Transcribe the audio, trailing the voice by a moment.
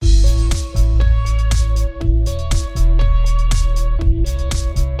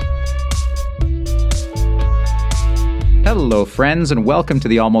Hello, friends, and welcome to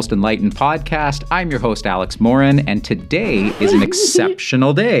the Almost Enlightened podcast. I'm your host, Alex Morin, and today is an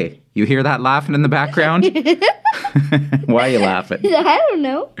exceptional day. You hear that laughing in the background? Why are you laughing? I don't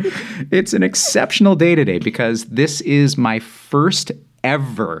know. It's an exceptional day today because this is my first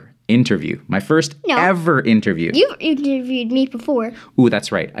ever interview. Ever interview. You've interviewed me before. Ooh,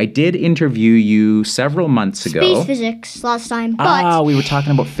 that's right. I did interview you several months ago. Space physics last time. But we were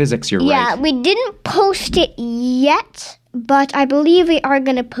talking about physics, you're right. Yeah, we didn't post it yet, but I believe we are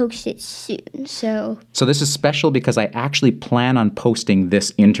going to post it soon. So this is special because I actually plan on posting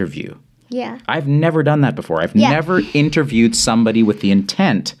this interview. Yeah. I've never done that before. I've never interviewed somebody with the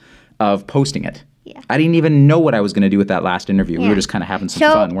intent of posting it. Yeah. I didn't even know what I was going to do with that last interview. Yeah. We were just kind of having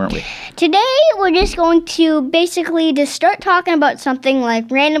some fun, weren't we? Today, we're just going to basically just start talking about something like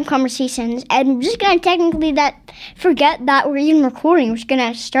random conversations, and we're just going to technically forget that we're even recording. We're just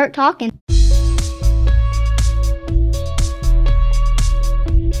going to start talking.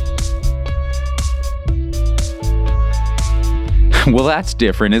 Well, that's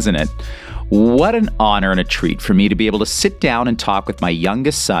different, isn't it? What an honor and a treat for me to be able to sit down and talk with my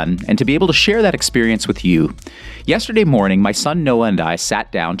youngest son and to be able to share that experience with you. Yesterday morning, my son Noah and I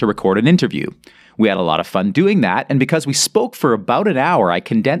sat down to record an interview. We had a lot of fun doing that, and because we spoke for about an hour, I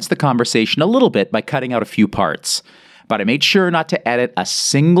condensed the conversation a little bit by cutting out a few parts. But I made sure not to edit a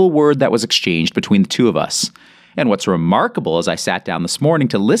single word that was exchanged between the two of us. And what's remarkable as I sat down this morning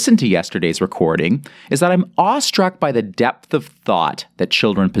to listen to yesterday's recording is that I'm awestruck by the depth of thought that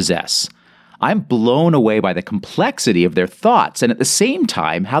children possess. I'm blown away by the complexity of their thoughts and at the same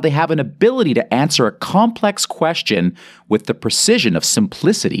time how they have an ability to answer a complex question with the precision of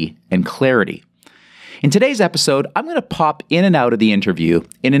simplicity and clarity. In today's episode, I'm going to pop in and out of the interview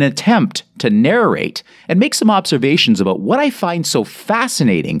in an attempt to narrate and make some observations about what I find so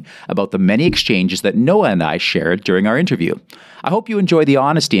fascinating about the many exchanges that Noah and I shared during our interview. I hope you enjoy the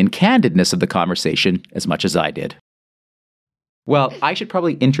honesty and candidness of the conversation as much as I did. Well, I should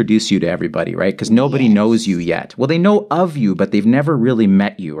probably introduce you to everybody, right? Because nobody knows you yet. Well, they know of you, but they've never really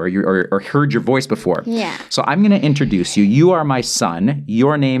met you or heard your voice before. Yeah. So I'm going to introduce you. You are my son.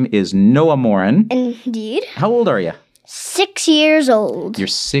 Your name is Noah Morin. Indeed. How old are you? 6 years old. You're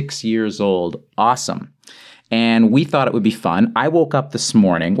 6 years old. Awesome. And we thought it would be fun. I woke up this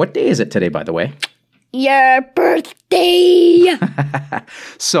morning. What day is it today, by the way? Your birthday!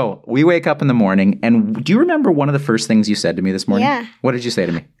 So we wake up in the morning, and do you remember one of the first things you said to me this morning? Yeah. What did you say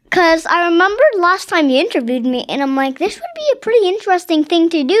to me? Because I remembered last time you interviewed me, and I'm like, this would be a pretty interesting thing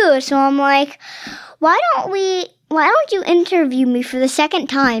to do. So I'm like, why don't you interview me for the second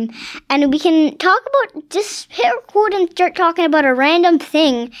time, and we can talk about, just hit record and start talking about a random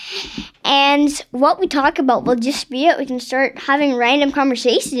thing, and what we talk about will just be it. We can start having random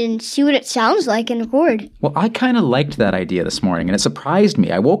conversations and see what it sounds like and record. Well, I kind of liked that idea this morning, and it surprised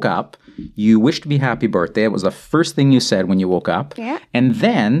me. I woke up, you wished me happy birthday. It was the first thing you said when you woke up. Yeah. And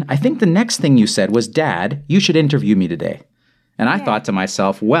then, I think the next thing you said was, Dad, you should interview me today. And I thought to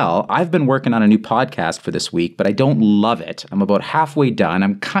myself, well, I've been working on a new podcast for this week, but I don't love it. I'm about halfway done.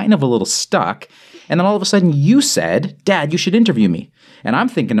 I'm kind of a little stuck. And then all of a sudden you said, Dad, you should interview me. And I'm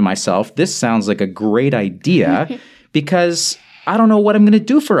thinking to myself, this sounds like a great idea because I don't know what I'm going to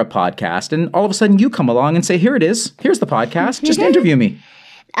do for a podcast. And all of a sudden you come along and say, here it is. Here's the podcast. Just interview me.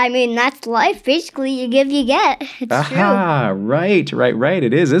 I mean, that's life. Basically, you give, you get. It's true. Right.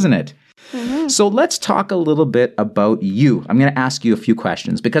 It is, isn't it? Mm-hmm. So let's talk a little bit about you. I'm going to ask you a few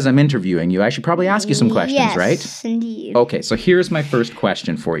questions. Because I'm interviewing you, I should probably ask you some questions, right? Yes, indeed. Okay, so here's my first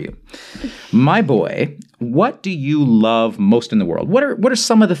question for you. My boy, what do you love most in the world? What are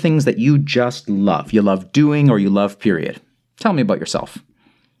some of the things that you just love? You love doing or you love period? Tell me about yourself.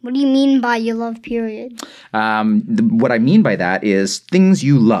 What do you mean by you love period? What I mean by that is things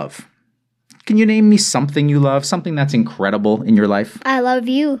you love. Can you name me something you love? Something that's incredible in your life? I love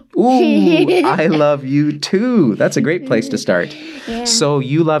you. Ooh, I love you too. That's a great place to start. Yeah. So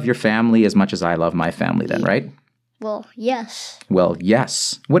you love your family as much as I love my family then, right? Well, yes. Well,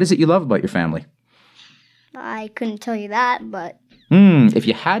 yes. What is it you love about your family? I couldn't tell you that, but... If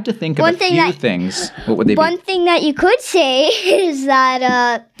you had to think of a few things, what would they be? One thing that you could say is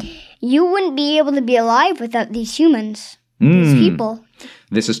that you wouldn't be able to be alive without these humans, these people.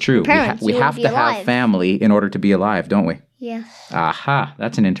 This is true. We have to have family in order to be alive, don't we? Yes. Aha,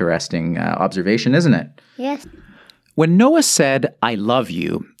 that's an interesting observation, isn't it? Yes. When Noah said, I love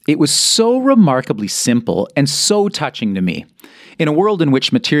you, it was so remarkably simple and so touching to me. In a world in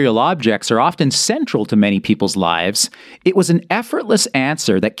which material objects are often central to many people's lives, it was an effortless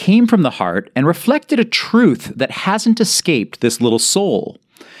answer that came from the heart and reflected a truth that hasn't escaped this little soul.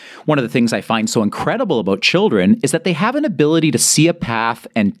 One of the things I find so incredible about children is that they have an ability to see a path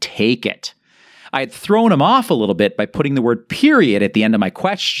and take it. I had thrown him off a little bit by putting the word period at the end of my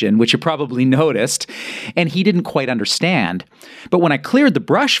question, which you probably noticed, and he didn't quite understand. But when I cleared the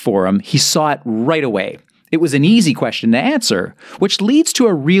brush for him, he saw it right away. It was an easy question to answer, which leads to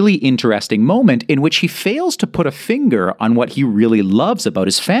a really interesting moment in which he fails to put a finger on what he really loves about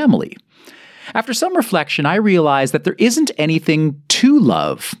his family. After some reflection, I realized that there isn't anything to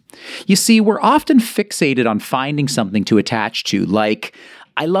love. You see, we're often fixated on finding something to attach to, like,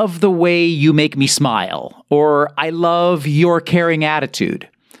 I love the way you make me smile, or I love your caring attitude.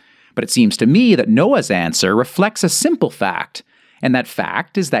 But it seems to me that Noah's answer reflects a simple fact, and that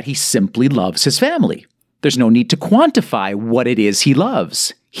fact is that he simply loves his family. There's no need to quantify what it is he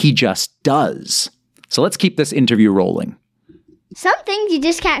loves. He just does. So let's keep this interview rolling. Some things you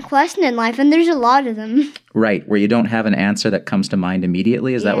just can't question in life, and there's a lot of them. Right, where you don't have an answer that comes to mind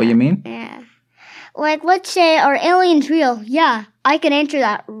immediately. Is that what you mean? Yeah. Like, let's say, are aliens real? Yeah, I can answer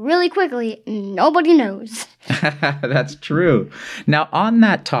that really quickly. Nobody knows. That's true. Now, on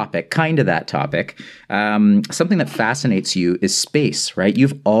that topic, something that fascinates you is space, right?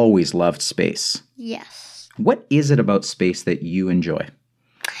 You've always loved space. Yes. What is it about space that you enjoy?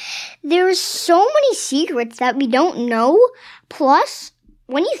 There's so many secrets that we don't know. Plus,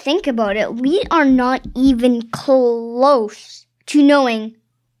 when you think about it, we are not even close to knowing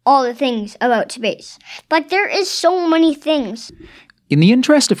all the things about space. But there is so many things. In the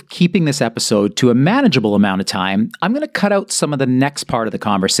interest of keeping this episode to a manageable amount of time, I'm going to cut out some of the next part of the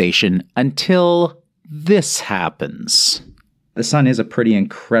conversation until this happens. The sun is a pretty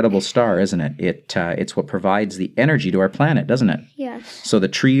incredible star, isn't it? It's what provides the energy to our planet, doesn't it? Yes. So the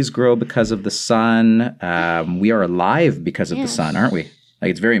trees grow because of the sun. We are alive because of the sun, aren't we?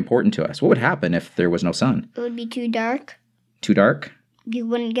 Like, it's very important to us. What would happen if there was no sun? It would be too dark. Too dark? You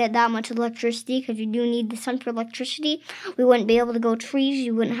wouldn't get that much electricity because you do need the sun for electricity. We wouldn't be able to grow trees.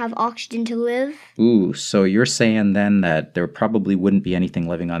 You wouldn't have oxygen to live. Ooh, so you're saying then that there probably wouldn't be anything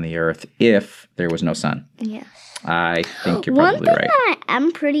living on the earth if there was no sun? Yes. I think you're probably right. One thing that I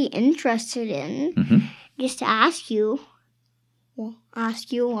am pretty interested in, just to ask you,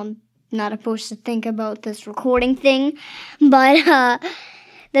 I'm not supposed to think about this recording thing, but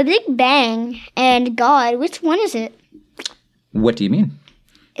the Big Bang and God, which one is it? What do you mean?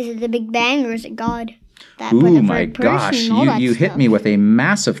 Is it the Big Bang or is it God? Ooh, my gosh. You hit me with a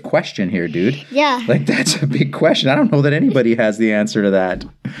massive question here, dude. Yeah. Like, that's a big question. I don't know that anybody has the answer to that.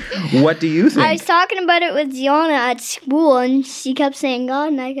 What do you think? I was talking about it with Ziona at school, and she kept saying God,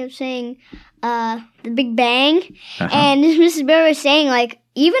 and I kept saying the Big Bang. And Mrs. Bear was saying, like,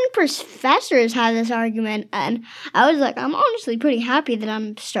 even professors have this argument, and I was like, I'm honestly pretty happy that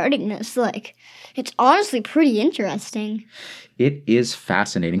I'm starting this. Like, it's honestly pretty interesting. It is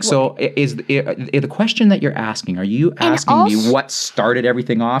fascinating. So is the question that you're asking, are you asking me what started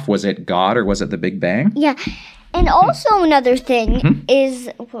everything off? Was it God or was it the Big Bang? Yeah. And also another thing is,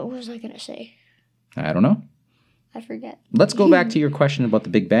 what was I going to say? I don't know. I forget. Let's go back to your question about the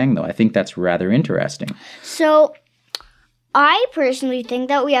Big Bang, though. I think that's rather interesting. So I personally think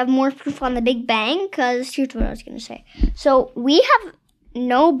that we have more proof on the Big Bang because here's what I was going to say. So we have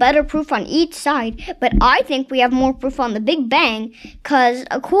no better proof on each side, but I think we have more proof on the Big Bang because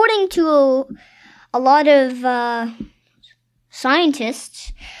according to a lot of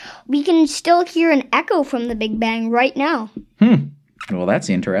scientists, we can still hear an echo from the Big Bang right now. Well, that's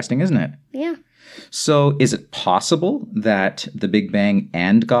interesting, isn't it? Yeah. So is it possible that the Big Bang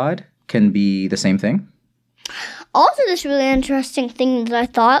and God can be the same thing? Also, this really interesting thing that I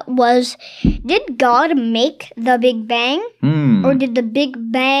thought was, did God make the Big Bang? Or did the Big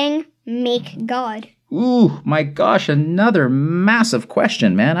Bang make God? Ooh, my gosh, another massive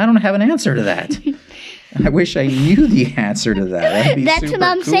question, man. I don't have an answer to that. I wish I knew the answer to that. That'd be That's super what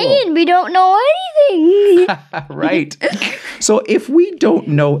I'm cool. saying. We don't know anything. Right. So if we don't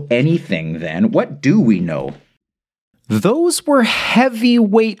know anything, then what do we know? Those were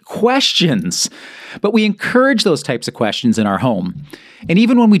heavyweight questions, but we encourage those types of questions in our home. And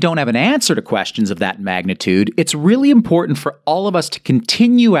even when we don't have an answer to questions of that magnitude, it's really important for all of us to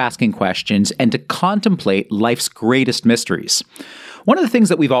continue asking questions and to contemplate life's greatest mysteries. One of the things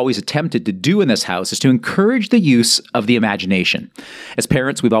that we've always attempted to do in this house is to encourage the use of the imagination. As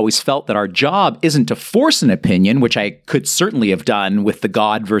parents, we've always felt that our job isn't to force an opinion, which I could certainly have done with the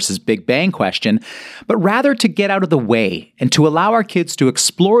God versus Big Bang question, but rather to get out of the way and to allow our kids to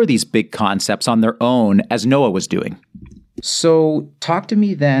explore these big concepts on their own, as Noah was doing. So talk to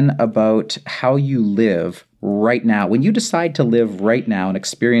me then about how you live right now. When you decide to live right now and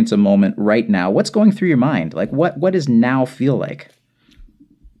experience a moment right now, what's going through your mind? Like, what does now feel like?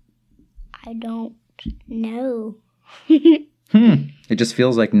 I don't know. It just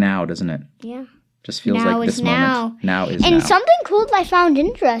feels like now, doesn't it? Yeah. Just feels Now like is this now. moment. Now is And now. something cool that I found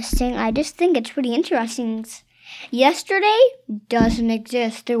interesting, I just think it's pretty interesting. Yesterday doesn't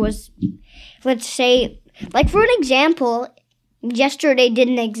exist. There was, let's say, like for an example, yesterday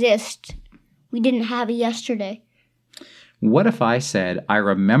didn't exist. We didn't have a yesterday. What if I said, I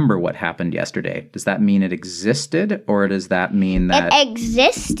remember what happened yesterday? Does that mean it existed, or does that mean that... It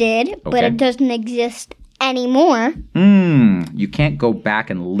existed, but Okay. it doesn't exist anymore. You can't go back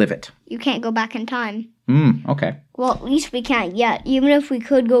and live it. You can't go back in time. Okay. Well, at least we can't yet. Even if we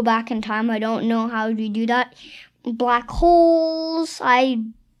could go back in time, I don't know how we do that. Black holes, I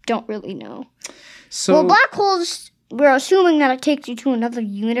don't really know. So, Well, black holes, we're assuming that it takes you to another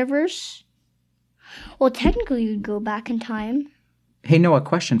universe. Well, technically, you'd go back in time. hey, Noah,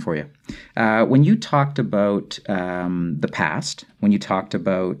 question for you. When you talked about the past, when you talked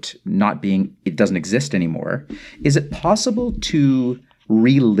about not being, it doesn't exist anymore, is it possible to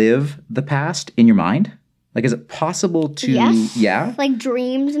relive the past in your mind? Like, is it possible to, Yes. yeah? Like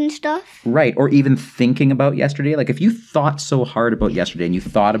dreams and stuff. Right. Or even thinking about yesterday. Like, if you thought so hard about yesterday and you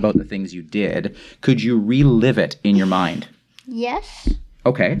thought about the things you did, could you relive it in your mind? Yes.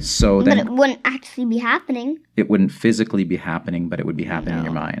 Okay. So But then it wouldn't actually be happening. it wouldn't physically be happening, but it would be happening in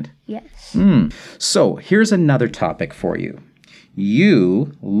your mind. Yes. So here's another topic for you.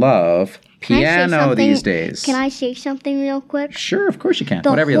 You love Can I say piano something? these days. Can I say something real quick? Sure, of course you can. The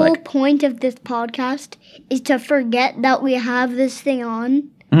Whatever you whole like. point of this podcast is to forget that we have this thing on.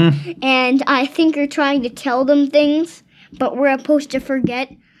 Mm-hmm. And I think you're trying to tell them things, but we're supposed to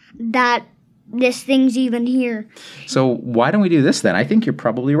forget that this thing's even here. So why don't we do this then? I think you're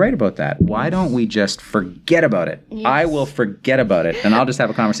probably right about that. Why don't we just forget about it? Yes. I will forget about it, and I'll just have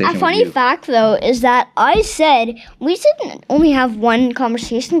a conversation A with funny you. fact, though, is that I said we shouldn't only have one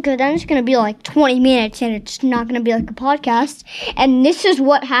conversation because then it's going to be like 20 minutes and it's not going to be like a podcast. And this is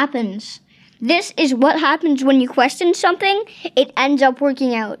what happens. This is what happens when you question something. It ends up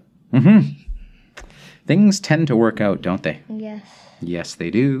working out. Things tend to work out, don't they? Yes. Yes, they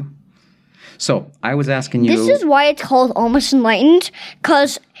do. So I was asking you. This is why it's called Almost Enlightened,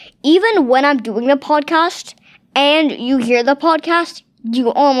 because even when I'm doing the podcast and you hear the podcast,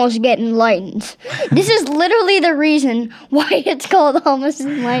 you almost get enlightened. This is literally the reason why it's called Almost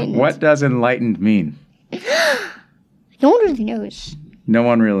Enlightened. What does enlightened mean? No one really knows. No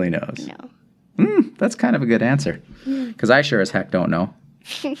one really knows. No. That's kind of a good answer. Because I sure as heck don't know.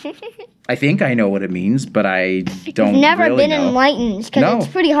 I think I know what it means, but I don't You've never really been know. enlightened, because No. it's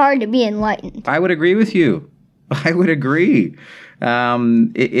pretty hard to be enlightened. I would agree with you. I would agree.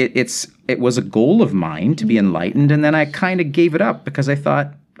 It was a goal of mine to be enlightened, and then I kind of gave it up because I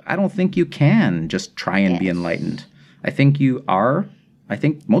thought, I don't think you can just try and be Yes. enlightened. I think you are. I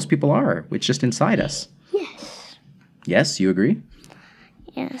think most people are. It's just inside us. Yes. Yes, you agree?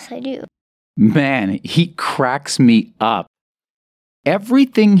 Yes, I do. Man, he cracks me up.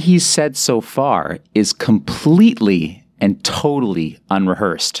 Everything he's said so far is completely and totally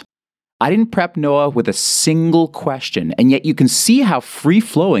unrehearsed. I didn't prep Noah with a single question, and yet you can see how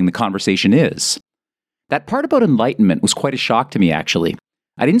free-flowing the conversation is. That part about enlightenment was quite a shock to me, actually.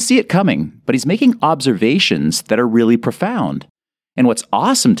 I didn't see it coming, but he's making observations that are really profound. And what's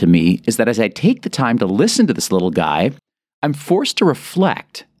awesome to me is that as I take the time to listen to this little guy, I'm forced to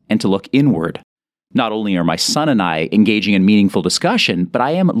reflect and to look inward. Not only are my son and I engaging in meaningful discussion, but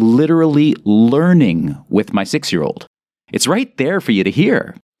I am literally learning with my 6-year-old. It's right there for you to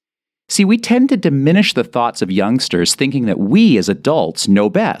hear. See, we tend to diminish the thoughts of youngsters thinking that we as adults know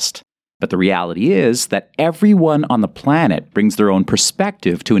best. But the reality is that everyone on the planet brings their own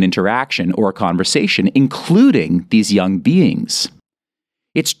perspective to an interaction or a conversation, including these young beings.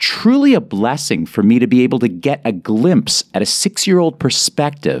 It's truly a blessing for me to be able to get a glimpse at a 6-year-old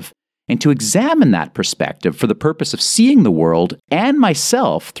perspective and to examine that perspective for the purpose of seeing the world and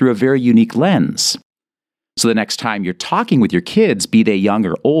myself through a very unique lens. So the next time you're talking with your kids, be they young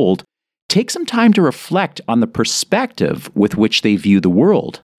or old, take some time to reflect on the perspective with which they view the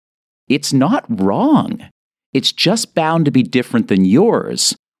world. It's not wrong. It's just bound to be different than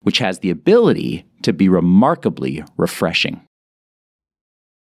yours, which has the ability to be remarkably refreshing.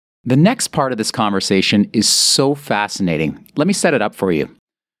 The next part of this conversation is so fascinating. Let me set it up for you.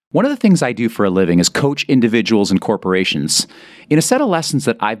 One of the things I do for a living is coach individuals and corporations. In a set of lessons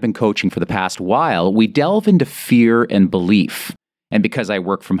that I've been coaching for the past while, we delve into fear and belief. And because I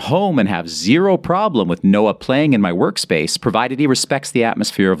work from home and have zero problem with Noah playing in my workspace, provided he respects the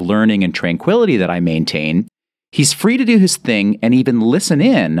atmosphere of learning and tranquility that I maintain, he's free to do his thing and even listen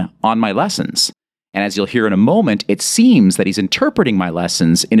in on my lessons. And as you'll hear in a moment, it seems that he's interpreting my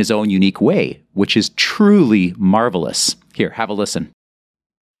lessons in his own unique way, which is truly marvelous. Here, have a listen.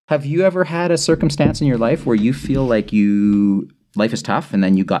 Have you ever had a circumstance in your life where you feel like life is tough and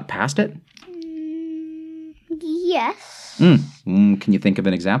then you got past it? Yes. Can you think of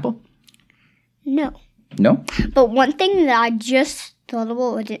an example? No. No? But one thing that I just thought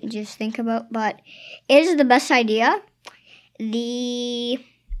about, I didn't just think about, but is the best idea, the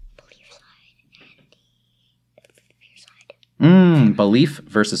belief side and the fear side. Belief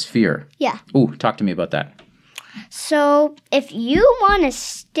versus fear. Yeah. Ooh, talk to me about that. So if you want to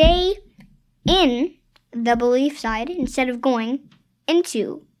stay in the belief side instead of going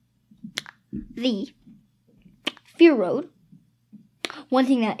into the fear road, one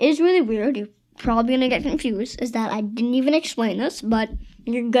thing that is really weird, you're probably going to get confused, is that I didn't even explain this, but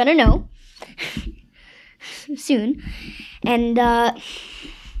you're going to know soon. And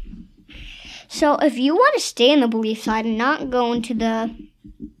so if you want to stay in the belief side and not go into the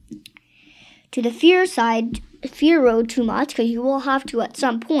fear side, fear road too much, because you will have to at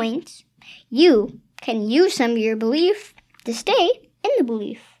some point, you can use some of your belief to stay in the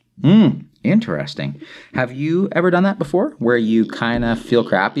belief. Interesting. Have you ever done that before, where you kind of feel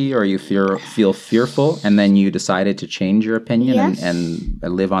crappy or you feel fearful, and then you decided to change your opinion and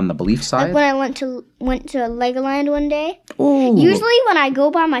live on the belief side? Like when I went to Legoland one day. Ooh. Usually when I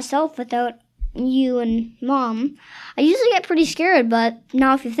go by myself without you and Mom, I usually get pretty scared, but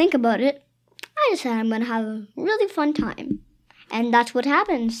now if you think about it, I decided I'm going to have a really fun time. And that's what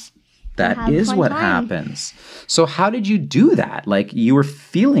happens. That is what happens. So how did you do that? Like, you were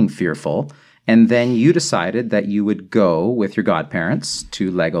feeling fearful, and then you decided that you would go with your godparents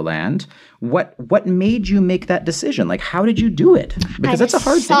to Legoland. What made you make that decision? Like, how did you do it? Because that's a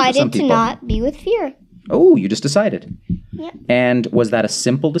hard thing for some I decided people. to not be with fear. Oh, you just decided. Yep. And was that a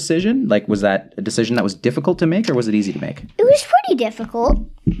simple decision? Like, was that a decision that was difficult to make, or was it easy to make? It was pretty difficult.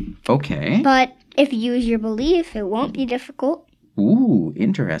 Okay. But if you use your belief, it won't be difficult. Ooh,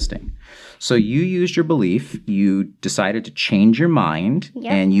 interesting. So you used your belief, you decided to change your mind,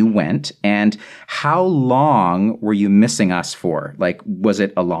 and you went. And how long were you missing us for? Like, was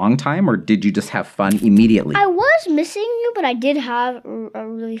it a long time, or did you just have fun immediately? I was missing you, but I did have a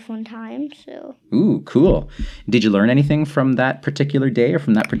really fun time, so. Ooh, cool. Did you learn anything from that particular day or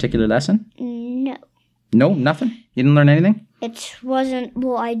from that particular lesson? No. No, nothing? You didn't learn anything? It wasn't,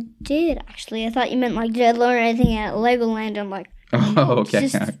 well, I did, actually. I thought you meant, like, did I learn anything at Legoland? I'm like, oh, okay.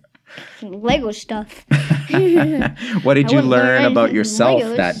 It's just Lego stuff. What did you learn about anything yourself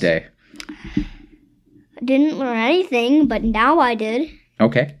from Legos. that day? I didn't learn anything, but now I did.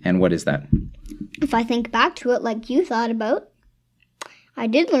 Okay, and what is that? If I think back to it like you thought about, I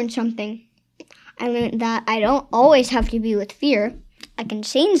did learn something. I learned that I don't always have to be with fear. I can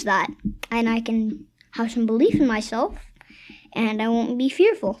change that, and I can have some belief in myself, and I won't be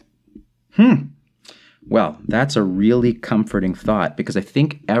fearful. Well, that's a really comforting thought, because I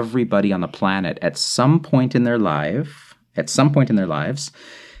think everybody on the planet at some point in their lives,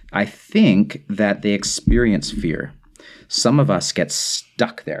 I think that they experience fear. Some of us get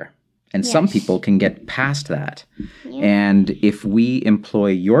stuck there, and some people can get past that. Yeah. And if we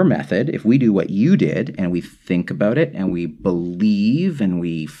employ your method, if we do what you did, and we think about it, and we believe, and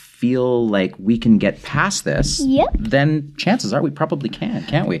we feel like we can get past this, then chances are we probably can,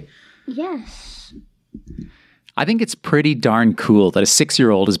 can't we? Yes. I think it's pretty darn cool that a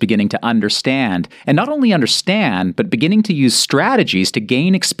 6-year-old is beginning to understand, and not only understand, but beginning to use strategies to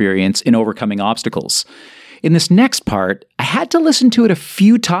gain experience in overcoming obstacles. In this next part, I had to listen to it a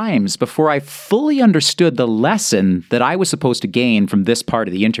few times before I fully understood the lesson that I was supposed to gain from this part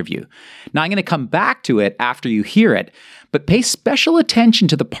of the interview. Now, I'm going to come back to it after you hear it, but pay special attention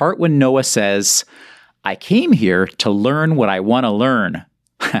to the part when Noah says, "I came here to learn what I want to learn."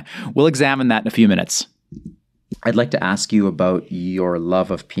 We'll examine that in a few minutes. I'd like to ask you about your love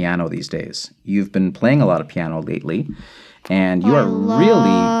of piano these days. You've been playing a lot of piano lately, and you are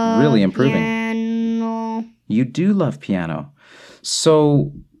really improving. Piano. You do love piano.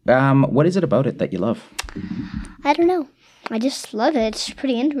 So, what is it about it that you love? I don't know. I just love it. It's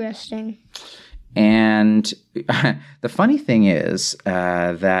pretty interesting. And the funny thing is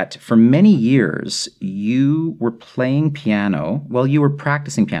that for many years, you were playing piano. Well, you were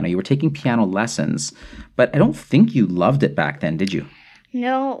practicing piano. You were taking piano lessons. But I don't think you loved it back then, did you?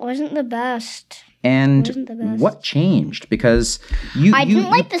 No, it wasn't the best. And It wasn't the best. what changed? Because you... I didn't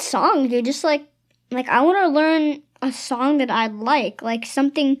like the song, dude. Just like I want to learn a song that I like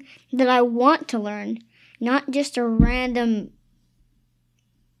something that I want to learn, not just a random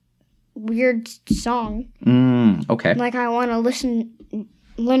weird song. Okay. Like I want to listen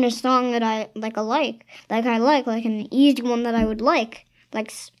learn a song that I like, like an easy one that I would like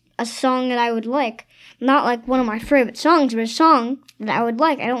a song that I would like, not like one of my favorite songs, but a song that I would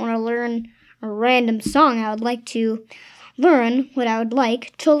like. I don't want to learn a random song. I would like to learn what I would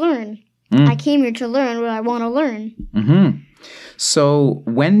like to learn. I came here to learn what I want to learn. Mm-hmm. So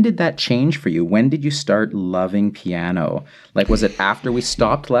when did that change for you? When did you start loving piano? Like, was it after we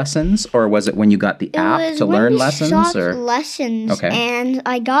stopped lessons, or was it when you got the app to learn lessons? It was when we stopped lessons, okay. And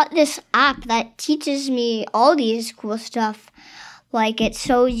I got this app that teaches me all these cool stuff. Like, it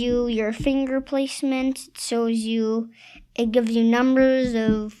shows you your finger placement, it gives you numbers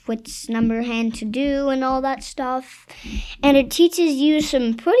of which number hand to do and all that stuff. And it teaches you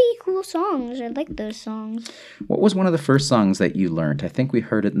some pretty cool songs. I like those songs. What was one of the first songs that you learned? I think we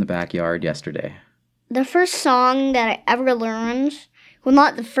heard it in the backyard yesterday. The first song that I ever learned, well,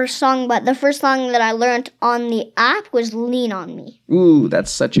 not the first song, but the first song that I learned on the app was Lean On Me. Ooh,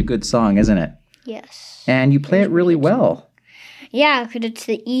 that's such a good song, isn't it? Yes. And you play it really well. Yeah, because it's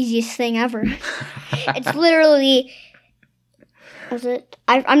the easiest thing ever. It's literally...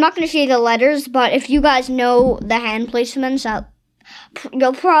 I'm not going to say the letters, but if you guys know the hand placements,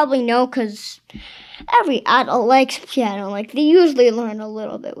 you'll probably know, because every adult likes piano. Like, they usually learn a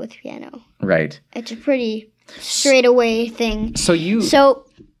little bit with piano. Right. It's a pretty straight-away thing. So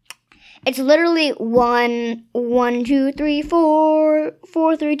it's literally 1, 1, 2, 3, 4,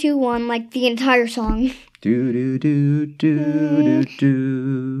 4, 3, 2, 1, like the entire song. Do do do do do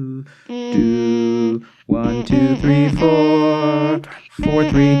do do 1, 2, 3, 4 4,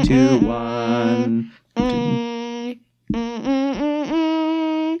 3, 2, 1.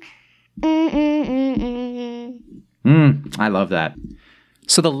 I love that.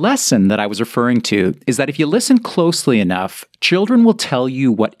 So the lesson that I was referring to is that if you listen closely enough, children will tell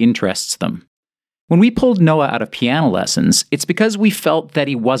you what interests them. When we pulled Noah out of piano lessons, it's because we felt that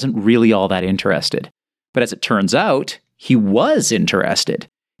he wasn't really all that interested. But as it turns out, he was interested.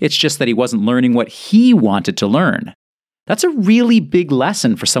 It's just that he wasn't learning what he wanted to learn. That's a really big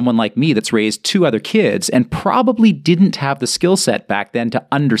lesson for someone like me that's raised 2 other kids and probably didn't have the skill set back then to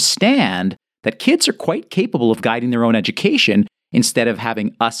understand that kids are quite capable of guiding their own education instead of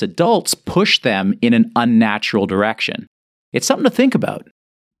having us adults push them in an unnatural direction. It's something to think about.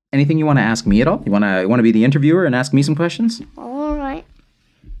 Anything you want to ask me at all? You want to be the interviewer and ask me some questions? All right.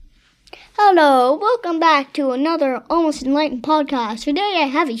 Hello, welcome back to another Almost Enlightened podcast. Today I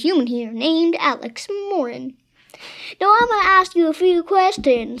have a human here named Alex Morin. Now I'm going to ask you a few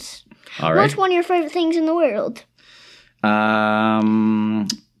questions. All right. What's one of your favorite things in the world?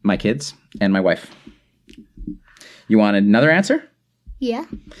 My kids and my wife. You want another answer? Yeah.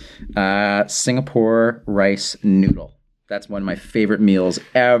 Singapore rice noodle. That's one of my favorite meals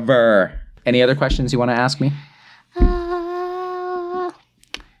ever. Any other questions you want to ask me?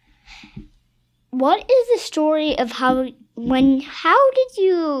 What is the story of how did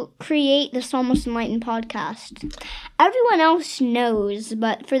you create this Almost Enlightened podcast? Everyone else knows,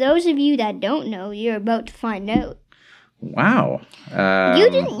 but for those of you that don't know, you're about to find out. Wow. You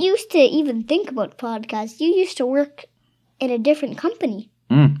didn't used to even think about podcasts. You used to work in a different company.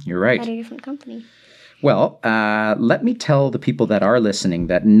 You're right. At a different company. Well, let me tell the people that are listening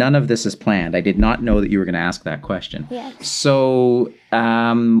that none of this is planned. I did not know that you were going to ask that question. Yes. So,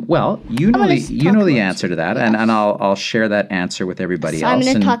 you know the answer to that, yes. and I'll share that answer with everybody else. I'm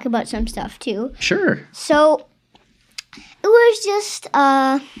going to talk about some stuff too. Sure. So, it was just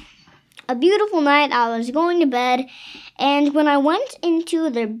a beautiful night. I was going to bed, and when I went into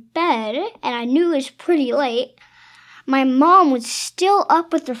the bed, and I knew it was pretty late, my mom was still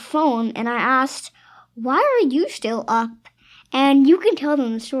up with her phone, and I asked, "Why are you still up?" And you can tell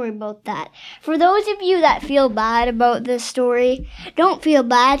them the story about that. For those of you that feel bad about this story, don't feel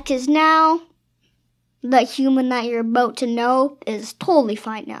bad, because now the human that you're about to know is totally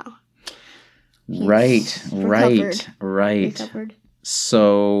fine now. Right. Recovered.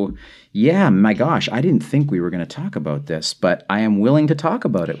 So, yeah, my gosh, I didn't think we were going to talk about this, but I am willing to talk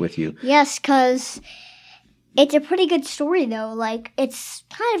about it with you. Yes, because it's a pretty good story, though. Like, it's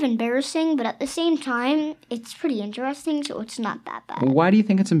kind of embarrassing, but at the same time, it's pretty interesting, so it's not that bad. Why do you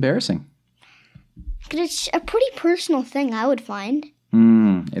think it's embarrassing? Because it's a pretty personal thing, I would find.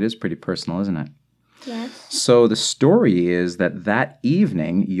 It is pretty personal, isn't it? Yes. So the story is that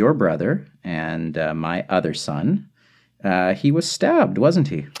evening, your brother and my other son, he was stabbed, wasn't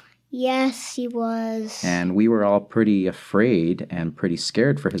he? Yes, he was. And we were all pretty afraid and pretty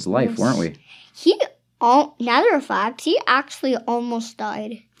scared for his life, weren't we? Matter of fact, he actually almost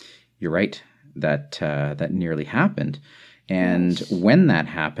died. You're right. That nearly happened. And when that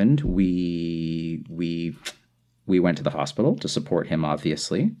happened, we we went to the hospital to support him,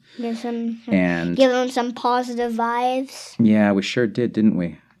 obviously. Give him And some positive vibes. yeah, we sure did, didn't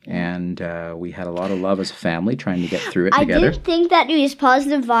we? And we had a lot of love as a family trying to get through it I together. did think that he was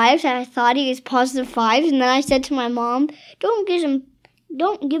positive vibes, and I thought he was positive 5s, and then I said to my mom, don't give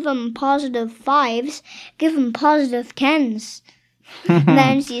him positive 5s, give him positive 10s. And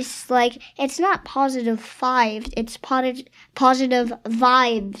then she's like, it's not positive 5s, it's positive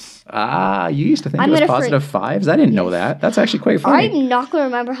vibes. Ah, you used to think I'm it was gonna positive 5s? I didn't know that. That's actually quite funny. I'm not going to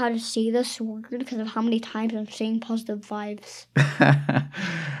remember how to say this word because of how many times I'm saying positive vibes.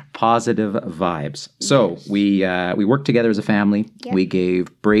 Positive vibes. So we worked together as a family. Yep. We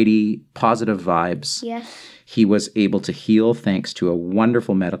gave Brady positive vibes. Yes. He was able to heal thanks to a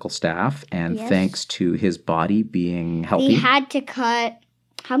wonderful medical staff and Yes. thanks to his body being healthy. He had to cut,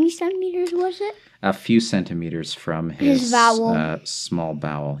 how many centimeters was it? A few centimeters from his bowel. Small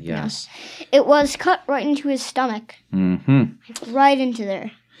bowel, yes. It was cut right into his stomach. Mm-hmm. Right into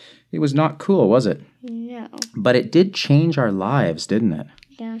there. It was not cool, was it? No. But it did change our lives, didn't it?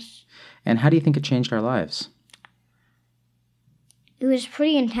 Yes. And how do you think it changed our lives? It was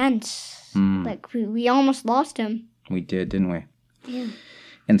pretty intense. Like, we almost lost him. We did, didn't we? Yeah.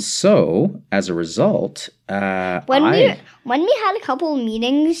 And so, as a result, When we had a couple of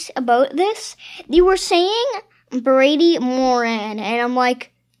meetings about this, they were saying Brady Moran. And I'm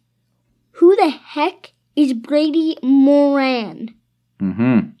like, who the heck is Brady Moran?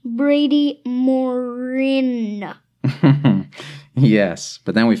 Brady Morin. Yes,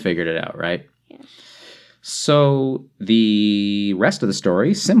 but then we figured it out, right? Yes. So the rest of the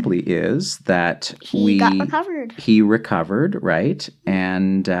story simply is that He got recovered. He recovered, right?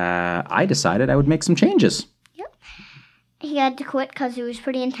 And I decided I would make some changes. Yep. He had to quit because it was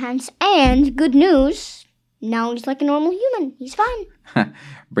pretty intense. And good news, now he's like a normal human. He's fine.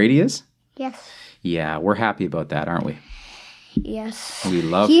 Brady is? Yes. Yeah, we're happy about that, aren't we? Yes. We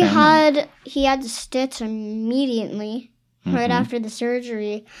love he him. He had the stitch immediately, right after the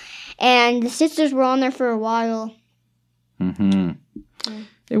surgery, and the stitches were on there for a while.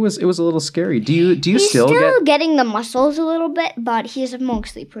 It was a little scary. Do you He's still get? getting the muscles a little bit, but he's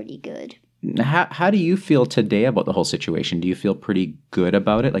mostly pretty good. How do you feel today about the whole situation? Do you feel pretty good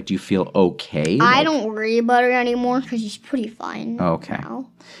about it? Like, do you feel okay? I don't worry about it anymore because he's pretty fine. Okay. Now.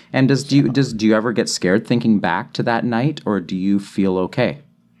 And do you ever get scared thinking back to that night, or do you feel okay?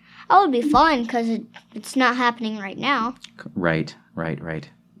 I would be fine because it's not happening right now. Right.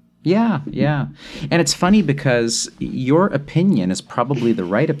 Yeah. And it's funny because your opinion is probably the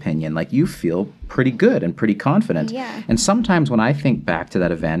right opinion. Like, you feel pretty good and pretty confident. Yeah. And sometimes when I think back to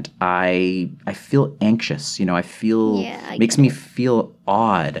that event, I feel anxious. I feel makes me feel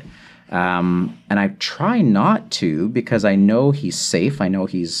odd. And I try not to because I know he's safe. I know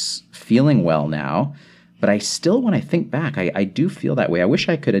he's feeling well now. But I still, when I think back, I do feel that way. I wish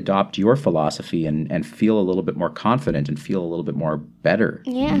I could adopt your philosophy and feel a little bit more confident and feel a little bit more better.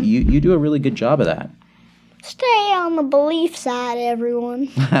 Yeah. You do a really good job of that. Stay on the belief side, everyone.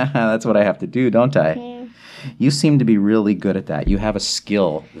 That's what I have to do, don't I? Yeah. You seem to be really good at that. You have a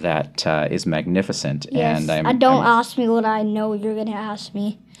skill that is magnificent. Yes. And Don't ask me what I know you're going to ask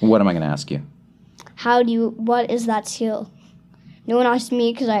me. What am I going to ask you? What is that skill? No one asked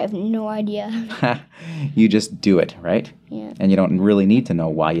me because I have no idea. You just do it, right? Yeah. And you don't really need to know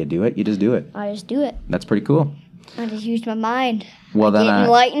why you do it. You just do it. I just do it. That's pretty cool. I just use my mind. Well, I then get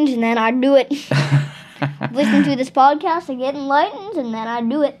enlightened and then I do it. Listen to this podcast, I get enlightened and then I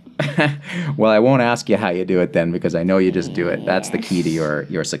do it. Well, I won't ask you how you do it then because I know you just do it. That's the key to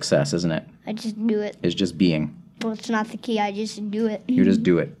your success, isn't it? I just do it. It's just being. Well, it's not the key. I just do it. You just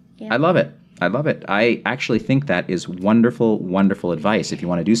do it. Yeah. I love it. I actually think that is wonderful, wonderful advice. If you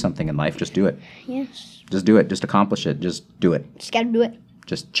want to do something in life, just do it. Yes. Just do it. Just accomplish it. Just do it. Just gotta do it.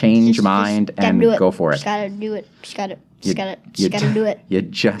 Just change your mind gotta and do it. go for it. Just gotta do it. Just gotta You do it. You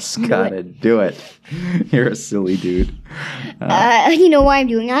just gotta do it. You're a silly dude. You know why I'm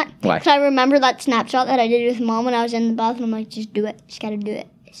doing that? Why? Because I remember that snapshot that I did with Mom when I was in the bathroom. I'm like, just do it. Just gotta do it.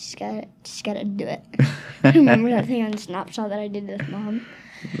 Just gotta do it. I remember that thing on the snapshot that I did with Mom.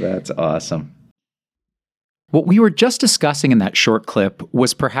 That's awesome. What we were just discussing in that short clip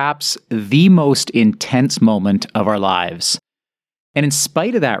was perhaps the most intense moment of our lives. And in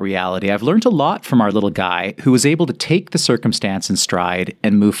spite of that reality, I've learned a lot from our little guy who was able to take the circumstance in stride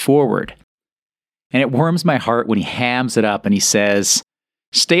and move forward. And it warms my heart when he hams it up and he says,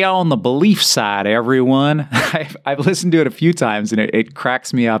 "Stay on the belief side, everyone." I've listened to it a few times and it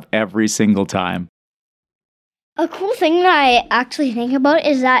cracks me up every single time. A cool thing that I actually think about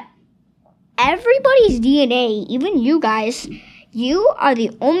is that everybody's DNA, even you guys, you are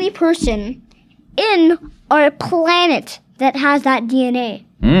the only person in or a planet that has that DNA.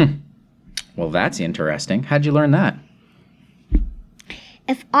 Well, that's interesting. How'd you learn that?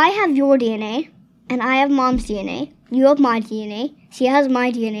 If I have your DNA, and I have Mom's DNA, you have my DNA, she has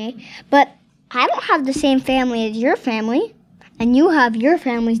my DNA, but I don't have the same family as your family, and you have your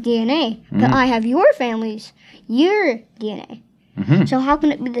family's DNA, but I have your DNA. So how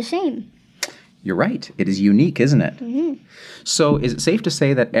can it be the same? You're right. It is unique, isn't it? So is it safe to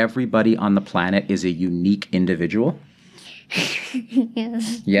say that everybody on the planet is a unique individual?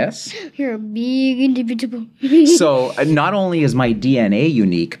 Yes. Yes? You're a big individual. So not only is my DNA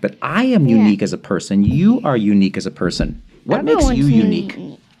unique, but I am unique as a person. You are unique as a person. What makes you unique?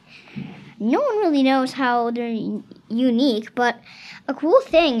 No one really knows how they're unique, but a cool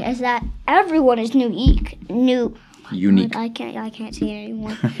thing is that everyone is unique. Unique. I can't say it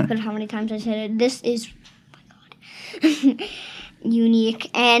anymore. But how many times I said it? This is, oh my God, unique,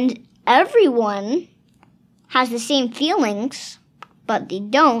 and everyone has the same feelings, but they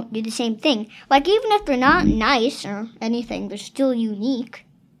don't do the same thing. Like, even if they're not nice or anything, they're still unique.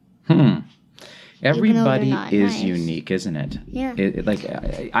 Everybody is nice. Unique, isn't it? Yeah.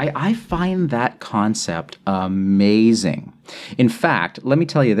 I find that concept amazing. In fact, let me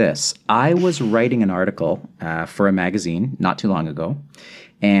tell you this. I was writing an article for a magazine not too long ago,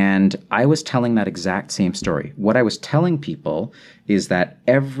 and I was telling that exact same story. What I was telling people is that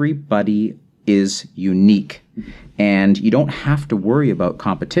everybody is unique, and you don't have to worry about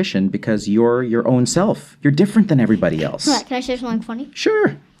competition because you're your own self. You're different than everybody else. What, can I say something funny?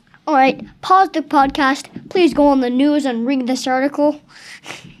 Sure. All right, pause the podcast. Please go on the news and read this article.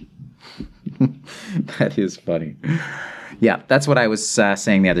 That is funny. Yeah, that's what I was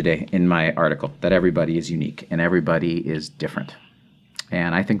saying the other day in my article, that everybody is unique and everybody is different.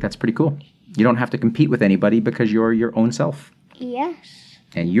 And I think that's pretty cool. You don't have to compete with anybody because you're your own self. Yes.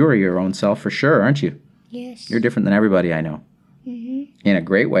 And you're your own self for sure, aren't you? Yes. You're different than everybody I know. In a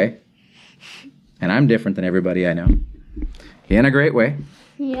great way. And I'm different than everybody I know. In a great way.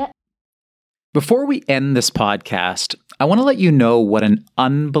 Yeah. Before we end this podcast, I want to let you know what an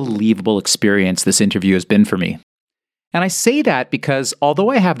unbelievable experience this interview has been for me. And I say that because although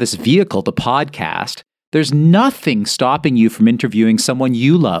I have this vehicle to podcast, there's nothing stopping you from interviewing someone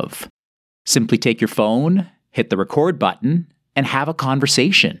you love. Simply take your phone, hit the record button, and have a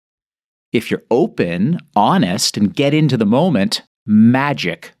conversation. If you're open, honest, and get into the moment,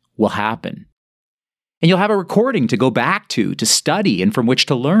 magic will happen. And you'll have a recording to go back to study, and from which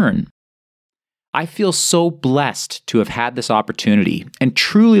to learn. I feel so blessed to have had this opportunity and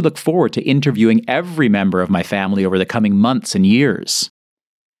truly look forward to interviewing every member of my family over the coming months and years.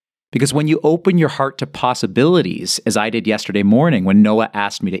 Because when you open your heart to possibilities, as I did yesterday morning when Noah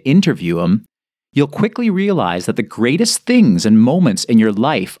asked me to interview him, you'll quickly realize that the greatest things and moments in your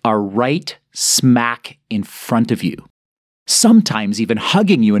life are right smack in front of you. Sometimes even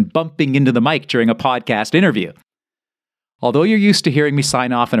hugging you and bumping into the mic during a podcast interview. Although you're used to hearing me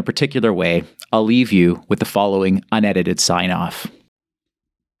sign off in a particular way, I'll leave you with the following unedited sign off.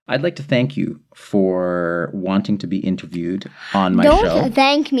 I'd like to thank you for wanting to be interviewed on my show. Don't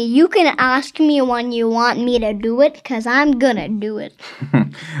thank me. You can ask me when you want me to do it, because I'm gonna do it.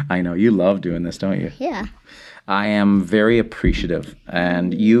 I know. You love doing this, don't you? Yeah. I am very appreciative,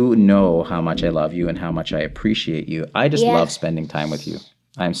 and you know how much I love you and how much I appreciate you. I just love spending time with you.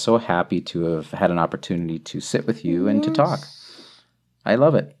 I'm so happy to have had an opportunity to sit with you and to talk. I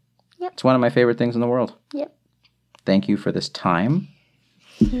love it. Yep. It's one of my favorite things in the world. Yep. Thank you for this time.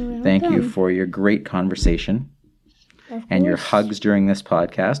 You're Thank you welcome. for your great conversation and your hugs during this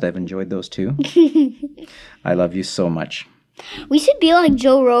podcast. I've enjoyed those too. I love you so much. We should be like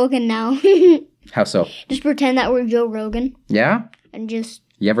Joe Rogan now. How so? Just pretend that we're Joe Rogan Yeah? and just,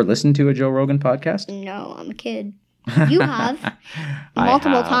 You ever listened to a Joe Rogan podcast? no, I'm a kid. You have.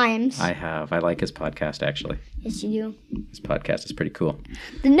 Multiple times. I have. I like his podcast, actually. Yes, you do. His podcast is pretty cool.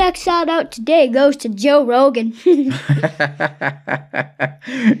 The next shout out today goes to Joe Rogan.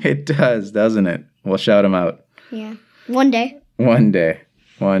 It does, doesn't it? We'll shout him out. Yeah. One day. One day.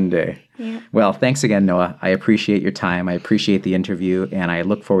 One day. Yeah. Well, thanks again, Noah. I appreciate your time. I appreciate the interview, and I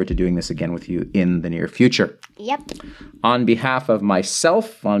look forward to doing this again with you in the near future. Yep. On behalf of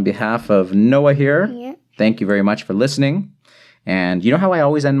myself, on behalf of Noah here, Yeah. thank you very much for listening. And you know how I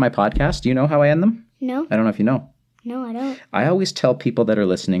always end my podcast? Do you know how I end them? No. I don't know if you know. No, I don't. I always tell people that are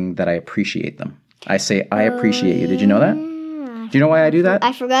listening that I appreciate them. I say, I appreciate you. Did you know that? Yeah. Do you know why I do that?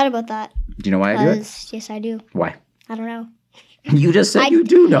 I forgot about that. Do you know why I do it? Yes, I do. Why? I don't know. You just said you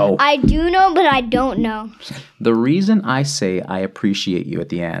do know. I do know, but I don't know. The reason I say I appreciate you at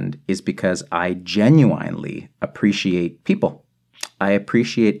the end is because I genuinely appreciate people. I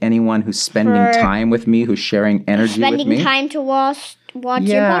appreciate anyone who's spending For time with me, who's sharing energy with me. Spending time to watch your podcast.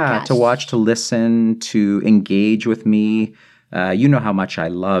 Yeah, to watch, to listen, to engage with me. You know how much I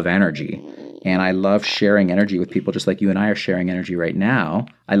love energy. And I love sharing energy with people just like you and I are sharing energy right now.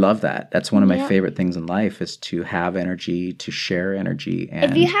 I love that. That's one of my favorite things in life is to have energy, to share energy.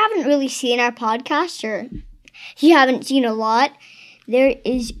 And if you haven't really seen our podcast or you haven't seen a lot, there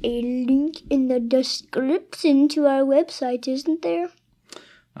is a link in the description to our website, isn't there?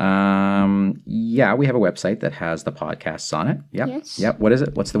 Yeah, we have a website that has the podcasts on it. Yep. Yes. Yep. What is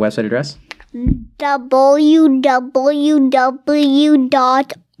it? What's the website address?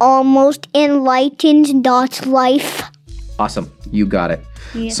 www.almostenlightened.life. Awesome. You got it.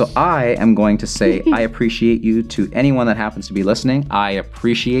 Yes. So I am going to say I appreciate you to anyone that happens to be listening. I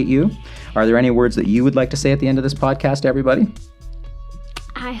appreciate you. Are there any words that you would like to say at the end of this podcast, everybody?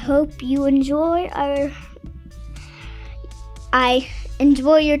 I hope you enjoy I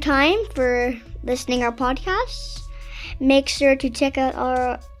enjoy your time for listening our podcasts. Make sure to check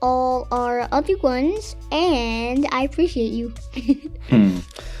out all our other ones, and I appreciate you.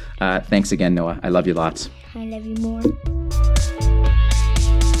 Thanks again, Noah. I love you lots. I love you more.